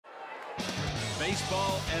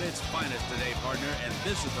baseball at its finest today, partner, and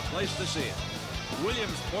this is the place to see it.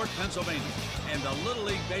 Williamsport, Pennsylvania, and the Little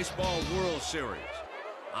League Baseball World Series.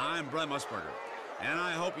 I'm Brent Musburger, and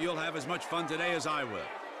I hope you'll have as much fun today as I will.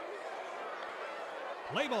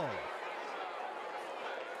 Play ball.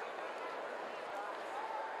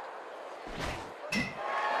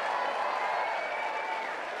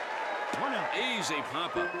 One out. Easy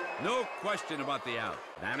pop-up. No question about the out.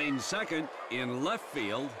 Batting second in left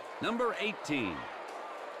field, number 18.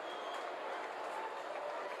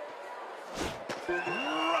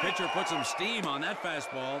 Pitcher put some steam on that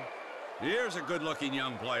fastball. Here's a good-looking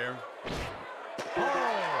young player.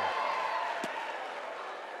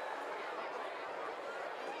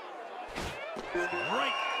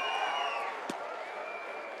 Right.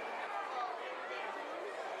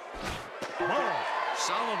 Ball.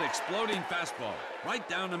 Solid exploding fastball, right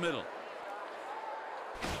down the middle.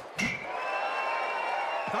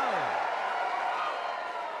 Foul.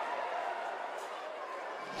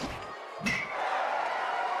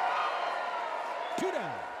 Two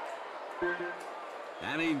down.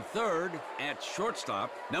 Batting third at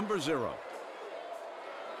shortstop, number 0.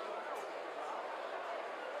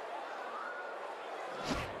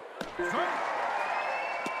 Strike.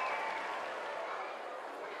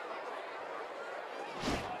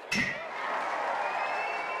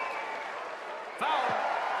 Foul.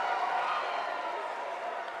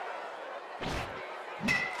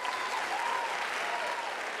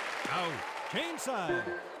 Out. Change side.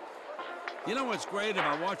 You know what's great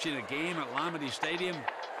about watching a game at Lamity Stadium?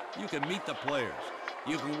 You can meet the players.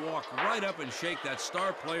 You can walk right up and shake that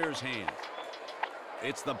star player's hand.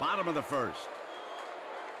 It's the bottom of the first.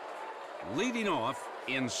 Leading off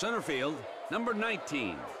in center field, number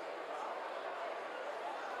 19.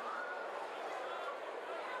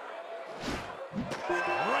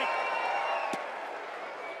 Right.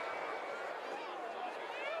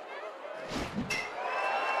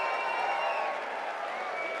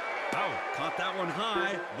 Oh, caught that one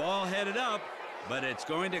high. Ball headed up, but it's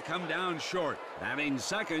going to come down short. Batting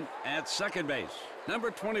second at second base,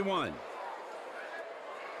 number 21.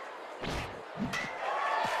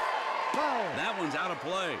 Foul. That one's out of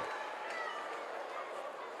play.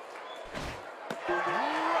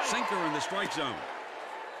 Right. Sinker in the strike zone.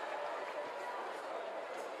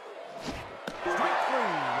 Strike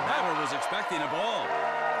three. Batter was expecting a ball.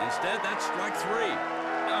 Instead, that's strike 3.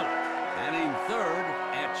 Out. Batting third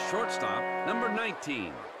at shortstop, number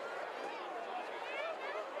 19.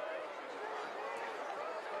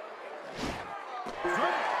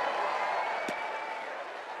 Strike.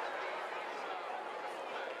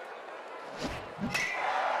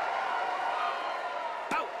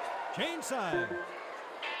 Out. Change side.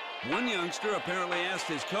 One youngster apparently asked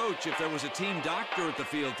his coach if there was a team doctor at the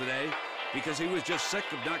field today because he was just sick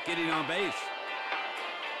of not getting on base.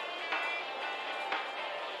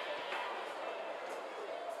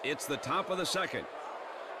 It's the top of the second.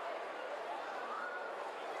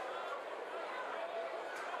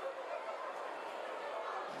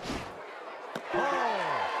 Ball.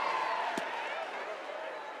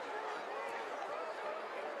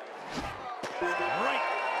 Right.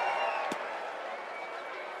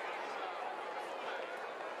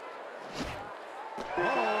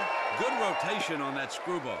 Ball. Good rotation on that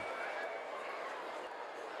screwball.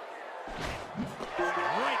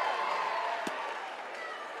 Right.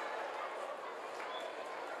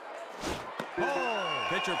 Ball.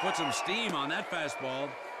 Pitcher put some steam on that fastball.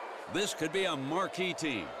 This could be a marquee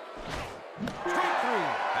team. Strike 3.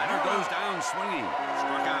 Batter goes down swinging.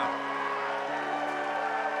 Struck out.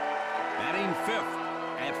 Batting fifth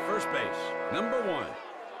at first base, number 1.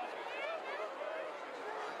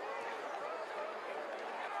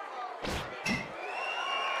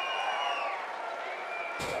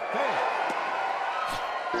 Fair.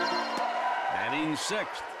 Batting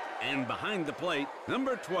sixth and behind the plate,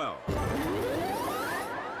 number 12.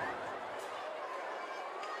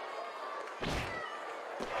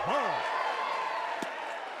 Ball.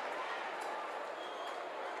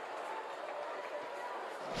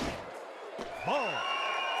 Ball.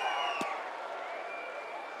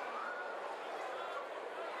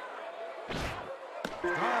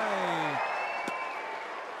 Strike.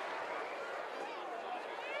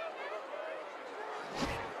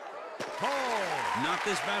 Ball. Not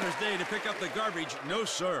this batter's day to pick up the garbage. No,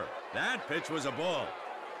 sir. That pitch was a ball.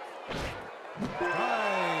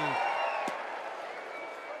 Strike.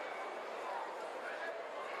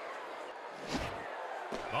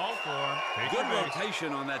 Ball 4. Take Good your base.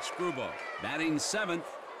 rotation on that screwball. Batting seventh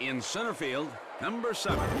in center field, number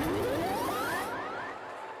 7.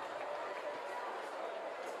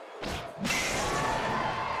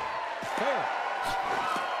 Fair.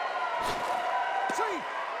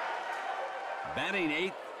 Batting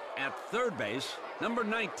eighth at third base, number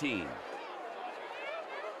 19.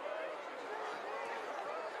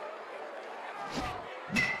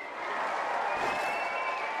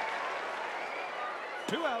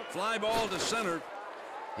 Two out. Fly ball to center.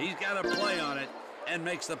 He's got a play on it and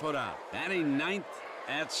makes the put out. Batting ninth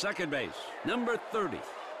at second base, number 30.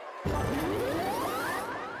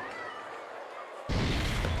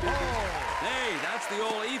 Hey, that's the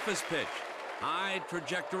old Ephus pitch. High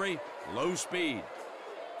trajectory, low speed.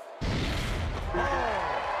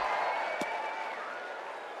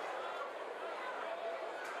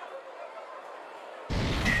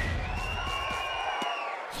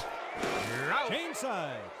 Change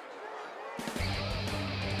side.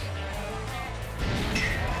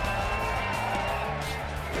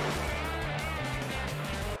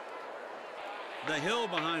 The hill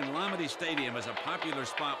behind Lamity Stadium is a popular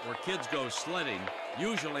spot where kids go sledding,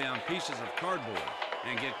 usually on pieces of cardboard,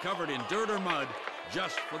 and get covered in dirt or mud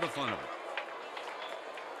just for the fun of it.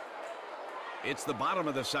 It's the bottom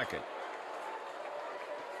of the second.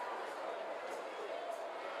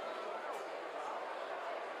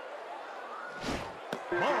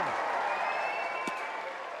 Ball.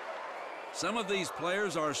 Some of these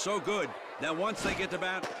players are so good that once they get to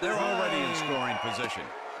bat, they're already in scoring position.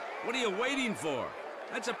 What are you waiting for?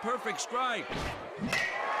 That's a perfect strike.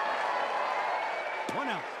 One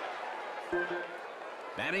out.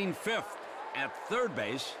 Batting fifth at third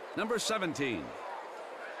base, number 17.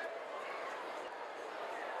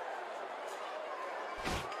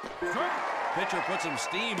 Strike. Pitcher put some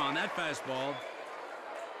steam on that fastball.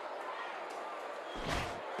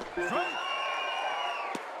 Strike.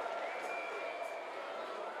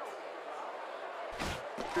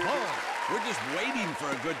 Ball. We're just waiting for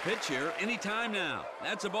a good pitch here any time now.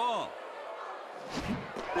 That's a ball.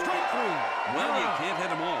 Strike three. Well, you can't hit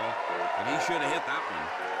them all, but he should have hit that one.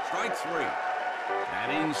 Strike three.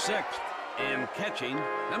 Batting sixth and catching,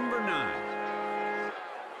 number 9.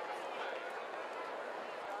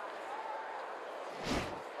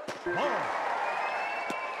 Ball.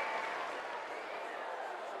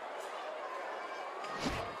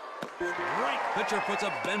 Right. Pitcher puts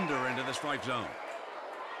a bender into the strike zone.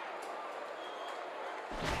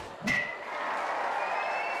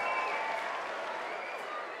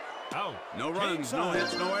 Out. No runs, no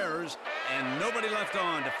hits, no errors, and nobody left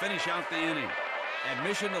on to finish out the inning.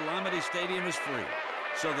 Admission to Lamity Stadium is free,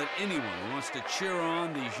 so that anyone who wants to cheer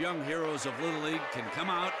on these young heroes of Little League can come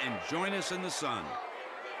out and join us in the sun.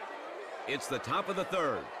 It's the top of the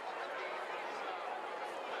third.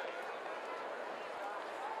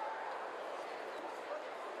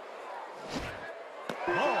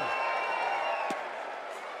 Ball.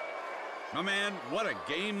 My man, what a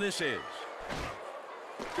game this is.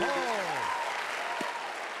 Ball.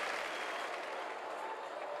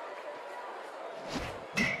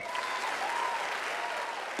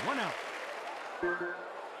 One out.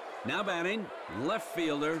 Now batting, left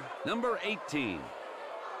fielder, number 18.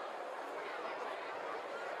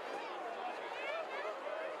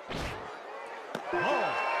 Ball.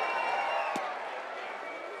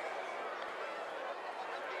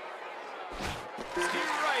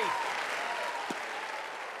 Steer right.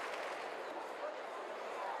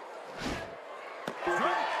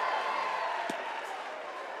 Strike.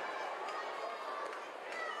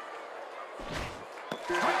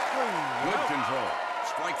 Strike three. Good control.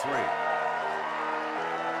 Strike three.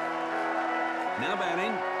 Now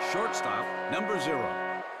batting, shortstop, number 0.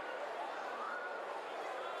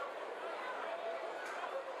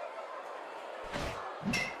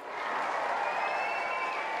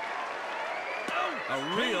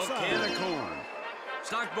 A real can of corn.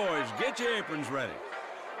 Stock boys, get your aprons ready.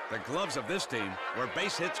 The gloves of this team where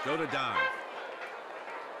base hits go to die.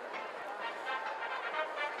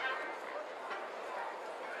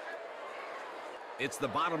 It's the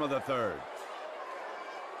bottom of the third.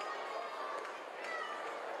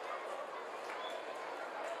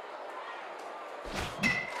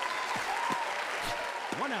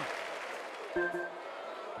 One out.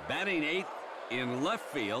 Batting eighth in left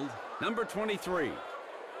field, number 23.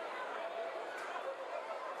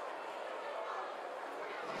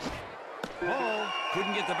 Ball.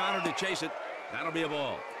 Couldn't get the batter to chase it. That'll be a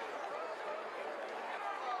ball.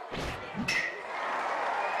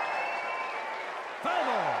 Foul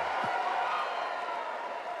ball.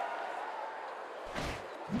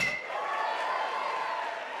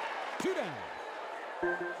 Two down.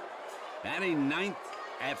 Batting ninth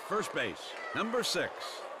at first base, number 6.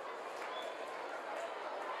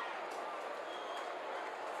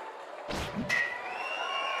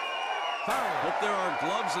 Foul. Hope there are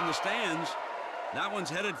gloves in the stands. That one's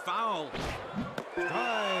headed foul.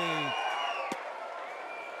 Strike.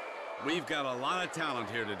 We've got a lot of talent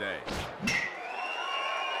here today.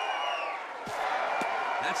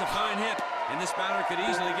 That's a fine hit, and this batter could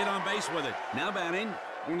easily get on base with it. Now batting,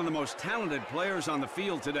 one of the most talented players on the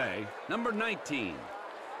field today, number 19.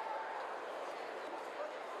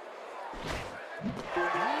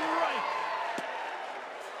 Right.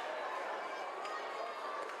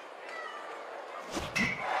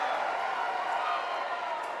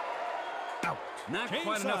 Out. Not Change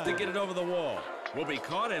quite enough to side. get it over the wall. Will be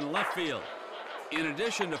caught in left field. In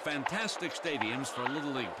addition to fantastic stadiums for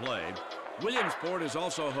Little League play, Williamsport is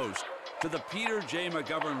also host to the Peter J.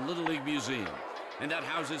 McGovern Little League Museum, and that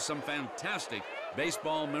houses some fantastic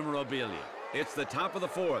baseball memorabilia. It's the top of the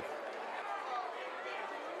fourth.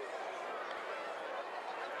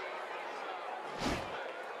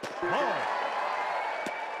 Ball.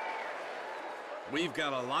 We've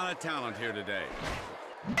got a lot of talent here today.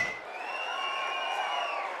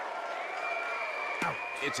 Out.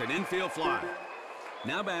 It's an infield fly.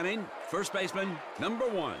 Now batting, first baseman, number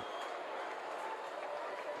 1.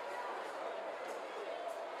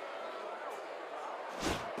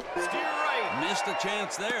 Steer right. Missed a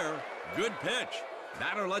chance there. Good pitch.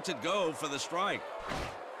 Batter lets it go for the strike.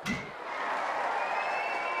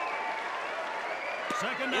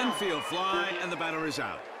 Second down. Infield fly, and the batter is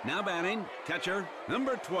out. Now batting, catcher,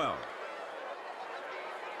 number 12.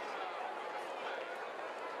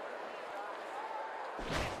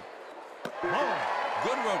 Ball.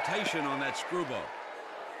 Good rotation on that screwball.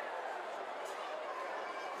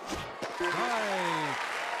 Strike.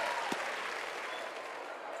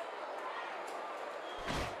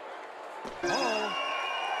 Ball.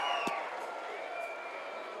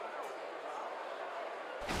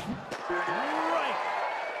 Right.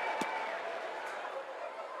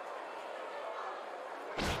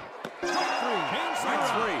 Strike three. Game Strike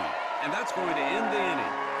zero. 3, and that's going to end the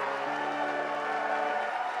inning.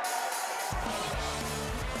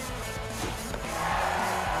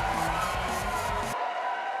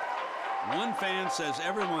 One fan says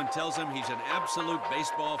everyone tells him he's an absolute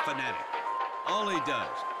baseball fanatic. All he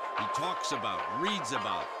does, he talks about, reads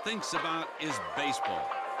about, thinks about is baseball.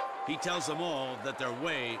 He tells them all that they're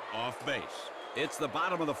way off base. It's the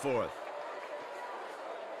bottom of the fourth.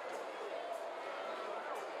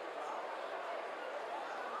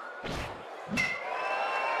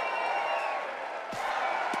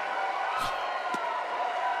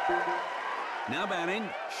 Now batting,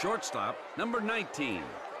 shortstop, number 19.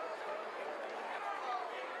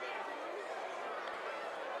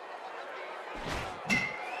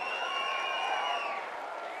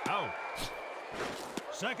 Out.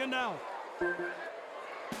 Second out.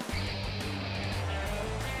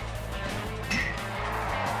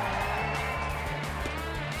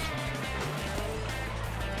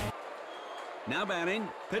 Now batting,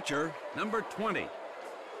 pitcher, number 20.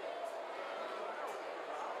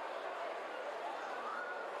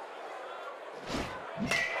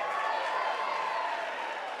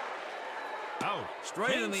 Out.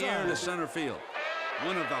 Straight in the air to center field.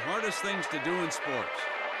 One of the hardest things to do in sports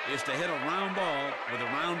is to hit a round ball with a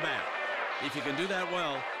round bat. If you can do that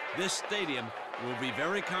well, this stadium will be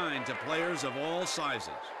very kind to players of all sizes.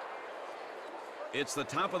 It's the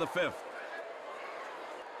top of the fifth.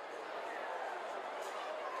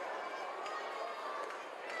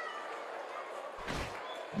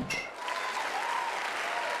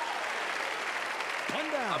 One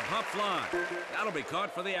A down. pop fly. That'll be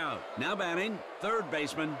caught for the out. Now batting, third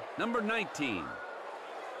baseman, number 19.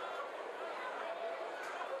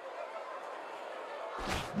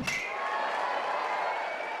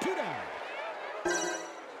 Two down.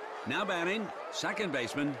 Now batting, second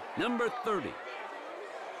baseman, number 30.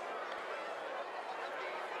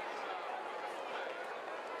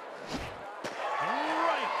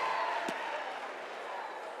 Right.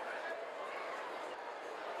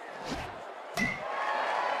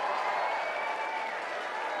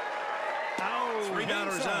 Out. Three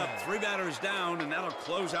batters Inside. up, 3 batters down, and that'll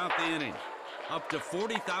close out the inning. Up to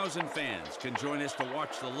 40,000 fans can join us to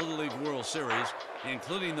watch the Little League World Series,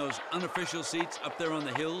 including those unofficial seats up there on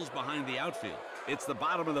the hills behind the outfield. It's the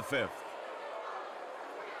bottom of the fifth.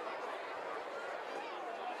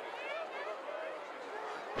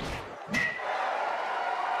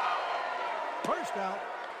 First out.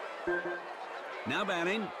 Now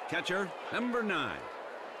batting, catcher, number 9.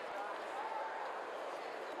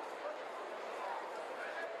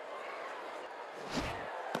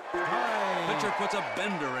 Strike. Pitcher puts a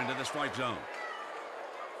bender into the strike zone.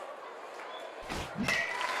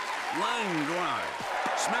 Line drive.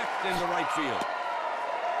 Smacked into right field.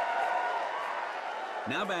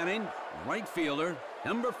 Now batting, right fielder,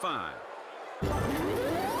 number 5.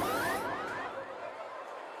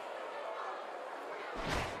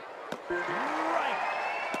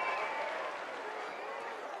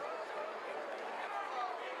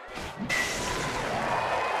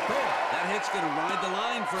 That hit's going to ride the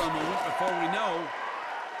line for a moment before we know.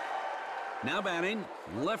 Now batting,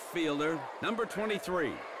 left fielder, number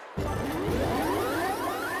 23.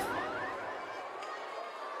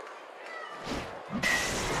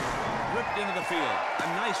 Ripped into the field. A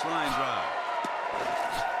nice line drive.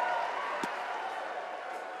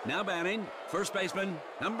 Now batting, first baseman,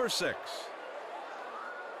 number 6.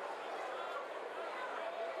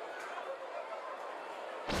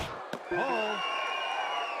 Ball.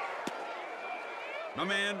 My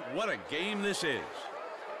man, what a game this is.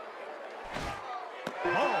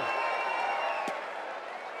 Ball.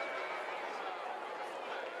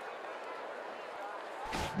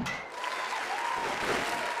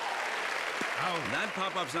 That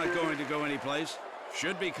pop-up's not going to go anyplace.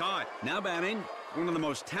 Should be caught. Now batting, one of the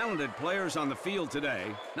most talented players on the field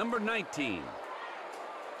today, number 19.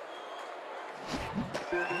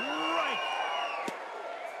 Right.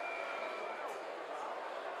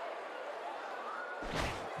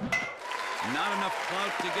 Not enough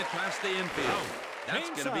clout to get past the infield. That's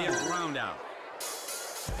going to be a ground out.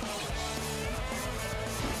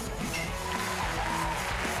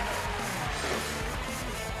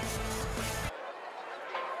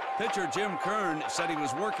 Pitcher Jim Kern said he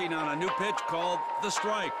was working on a new pitch called the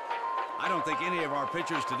strike. I don't think any of our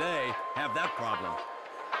pitchers today have that problem.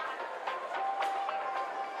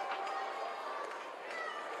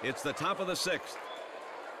 It's the top of the 6th.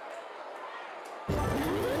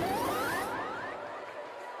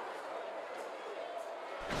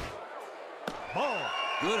 Ball.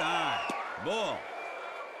 Good eye. Ball.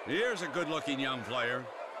 Here's a good-looking young player.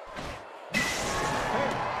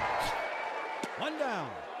 One down.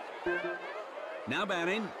 Now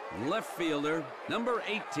batting, left fielder, number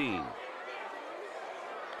 18.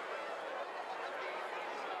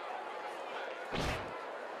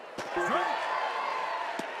 Strike.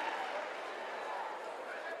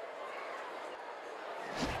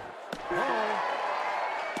 Ball.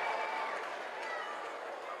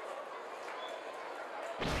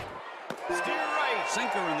 Steer right.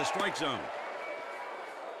 Sinker in the strike zone.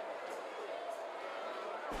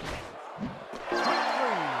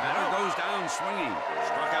 Batter goes down swinging.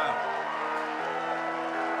 Struck out.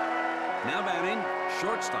 Now batting,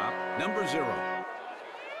 shortstop, number 0.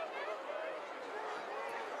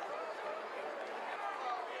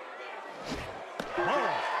 Ball.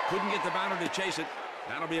 Couldn't get the batter to chase it.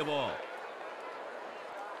 That'll be a ball.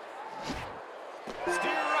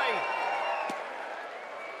 Steer right.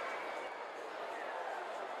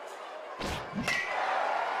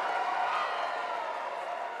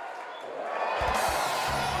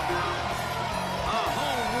 A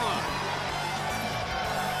home run.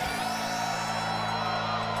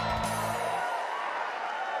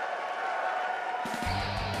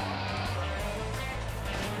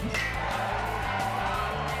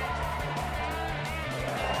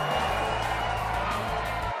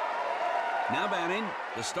 Now batting,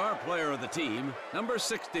 the star player of the team, number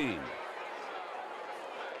 16.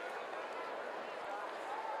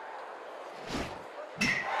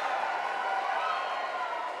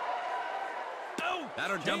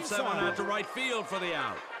 Batter jumps that one out to right field for the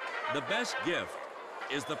out. The best gift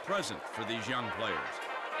is the present for these young players.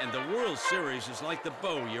 And the World Series is like the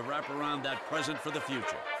bow you wrap around that present for the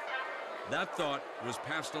future. That thought was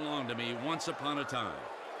passed along to me once upon a time.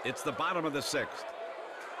 It's the bottom of the 6th.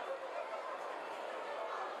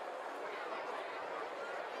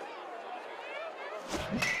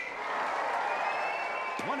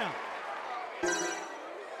 One out.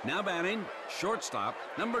 Now batting, shortstop,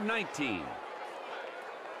 number 19.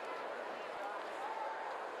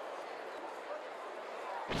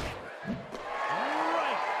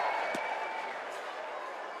 Right.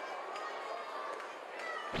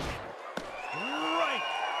 Right.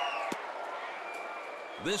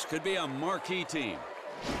 This could be a marquee team.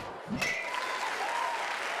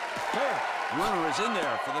 Fair. Runner is in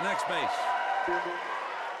there for the next base.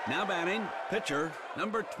 Now batting, pitcher,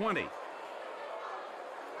 number 20.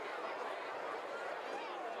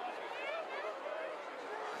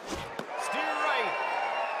 Steer right.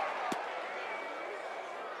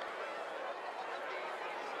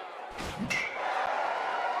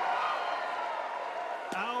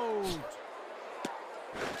 Out.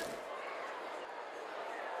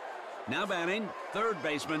 Now batting, third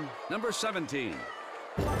baseman, number 17.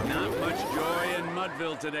 Not much joy in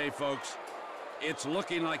Mudville today, folks. It's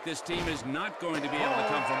looking like this team is not going to be able to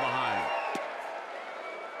come from behind.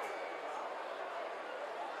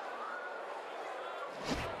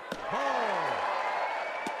 Ball.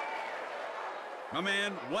 My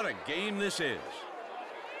man, what a game this is.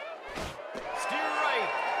 Steer right.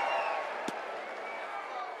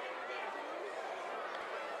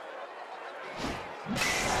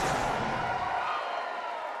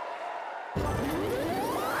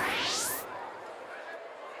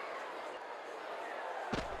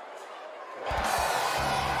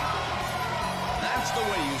 Just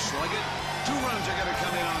the way you slug it, 2 runs are going to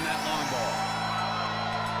come in on that long ball.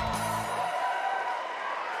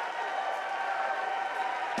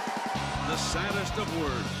 The saddest of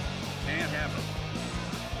words. Can't happen.